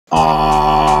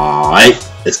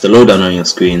Alright, it's the lowdown on your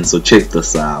screen, so check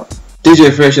this out. DJ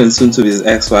Fresh and soon to be his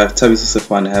ex-wife Thabiso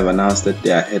Sikwane have announced that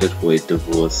they are headed for a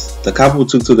divorce. The couple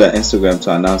took to their Instagram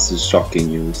to announce this shocking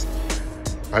news.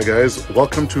 Hi guys,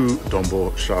 welcome to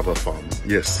Dombo Shaba Farm.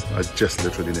 Yes, I just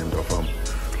literally named our farm.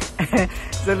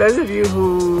 So those of you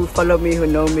who follow me, who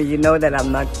know me, you know that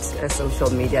I'm not a social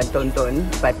media tonton,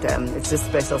 but it's just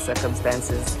special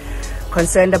circumstances.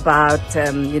 Concerned about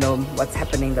you know, what's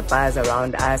happening, the buzz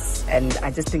around us, and I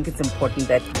just think it's important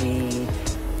that we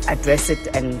address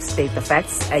it and state the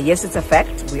facts. Yes, it's a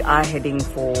fact. We are heading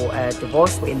for a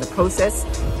divorce. We're in the process.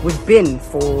 We've been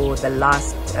for the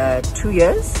last 2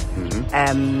 years,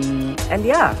 and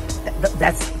yeah,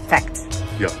 that's fact.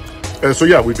 Yeah. So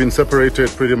yeah, we've been separated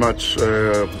pretty much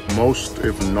most,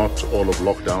 if not all, of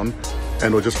lockdown,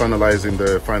 and we're just finalizing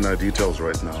the final details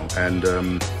right now.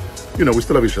 And you know, we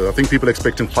still have each other. I think people are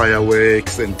expecting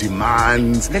fireworks and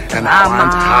demands and I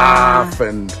want half,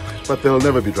 but there'll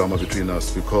never be drama between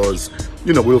us because,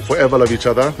 you know, we'll forever love each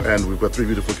other, and we've got 3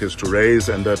 beautiful kids to raise,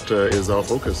 and that is our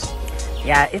focus.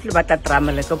 Yeah, if you about that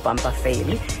drama, little bumper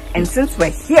fail, and since we're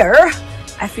here,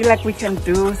 I feel like we can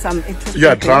do some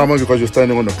interesting drama because you're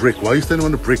standing on a brick. Why are you standing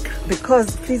on a brick?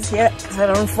 Because, please, here, so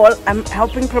I don't fall. I'm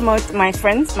helping promote my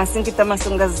friends, Masinkita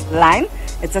Masunga's line.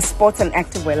 It's a sports and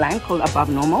activewear line called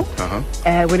Above Normal.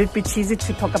 Would it be cheesy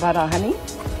to talk about our honey?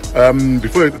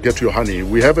 Before I get to your honey,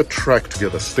 we have a track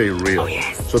together, Stay Real. Oh,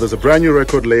 yes. So there's a brand new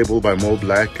record label by Mo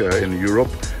Black in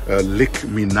Europe, Lick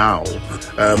Me Now.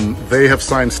 They have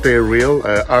signed Stay Real,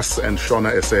 us and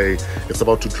Shona SA. It's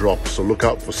about to drop, so look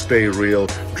out for Stay Real,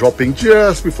 dropping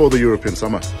just before the European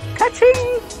summer. Catching!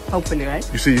 Hopefully, right?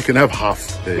 You see, you can have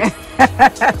half there.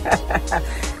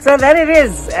 So that it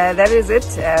is. That is it.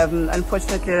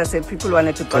 Unfortunately, as I said, people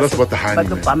wanted to tell us about the honey. But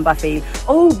the bamba fail.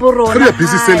 Oh, Borona. You're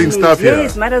busy selling stuff here.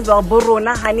 Yes, might as well.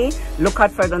 Borona honey. Look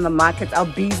out for it on the market. Our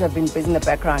bees have been busy in the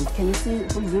background. Can you see?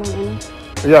 If we zoom in.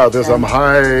 Yeah, there's some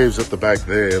hives at the back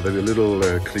there. The little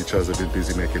creatures have been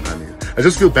busy making honey. I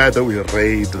just feel bad that we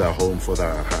raid their home for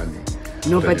their honey.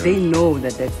 No, but they know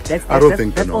that that's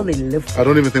all they live for. I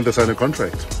don't even think they signed a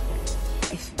contract.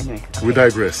 Anyway, okay. We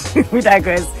digress. We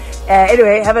digress.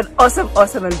 Anyway, have an awesome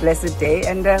and blessed day,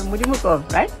 and Mudimuko,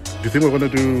 right? Do you think we're going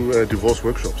to do divorce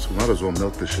workshops? We might as well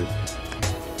milk this shit.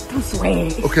 Don't swear.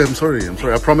 Okay, I'm sorry.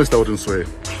 I promised I wouldn't swear.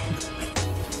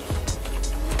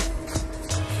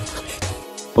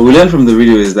 What we learned from the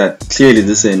video is that clearly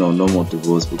this ain't no normal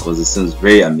divorce because it seems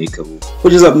very amicable,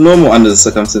 which is abnormal under the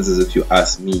circumstances if you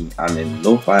ask me. I mean,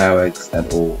 no fireworks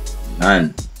at all,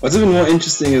 none. What's even more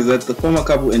interesting is that the former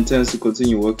couple intends to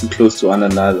continue working close to one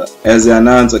another as they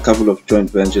announce a couple of joint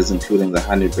ventures, including the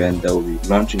honey brand that will be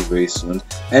launching very soon,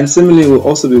 and similarly will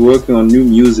also be working on new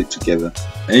music together.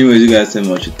 Anyways, you guys tell me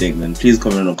what you think, man. Please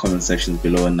comment in the comment sections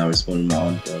below and I'll respond with my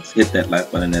own thoughts. Hit that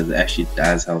like button as it actually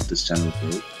does help this channel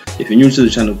grow. If you're new to the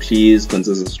channel, please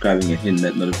consider subscribing and hitting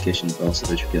that notification bell so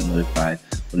that you get notified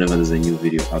whenever there's a new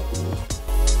video uploaded.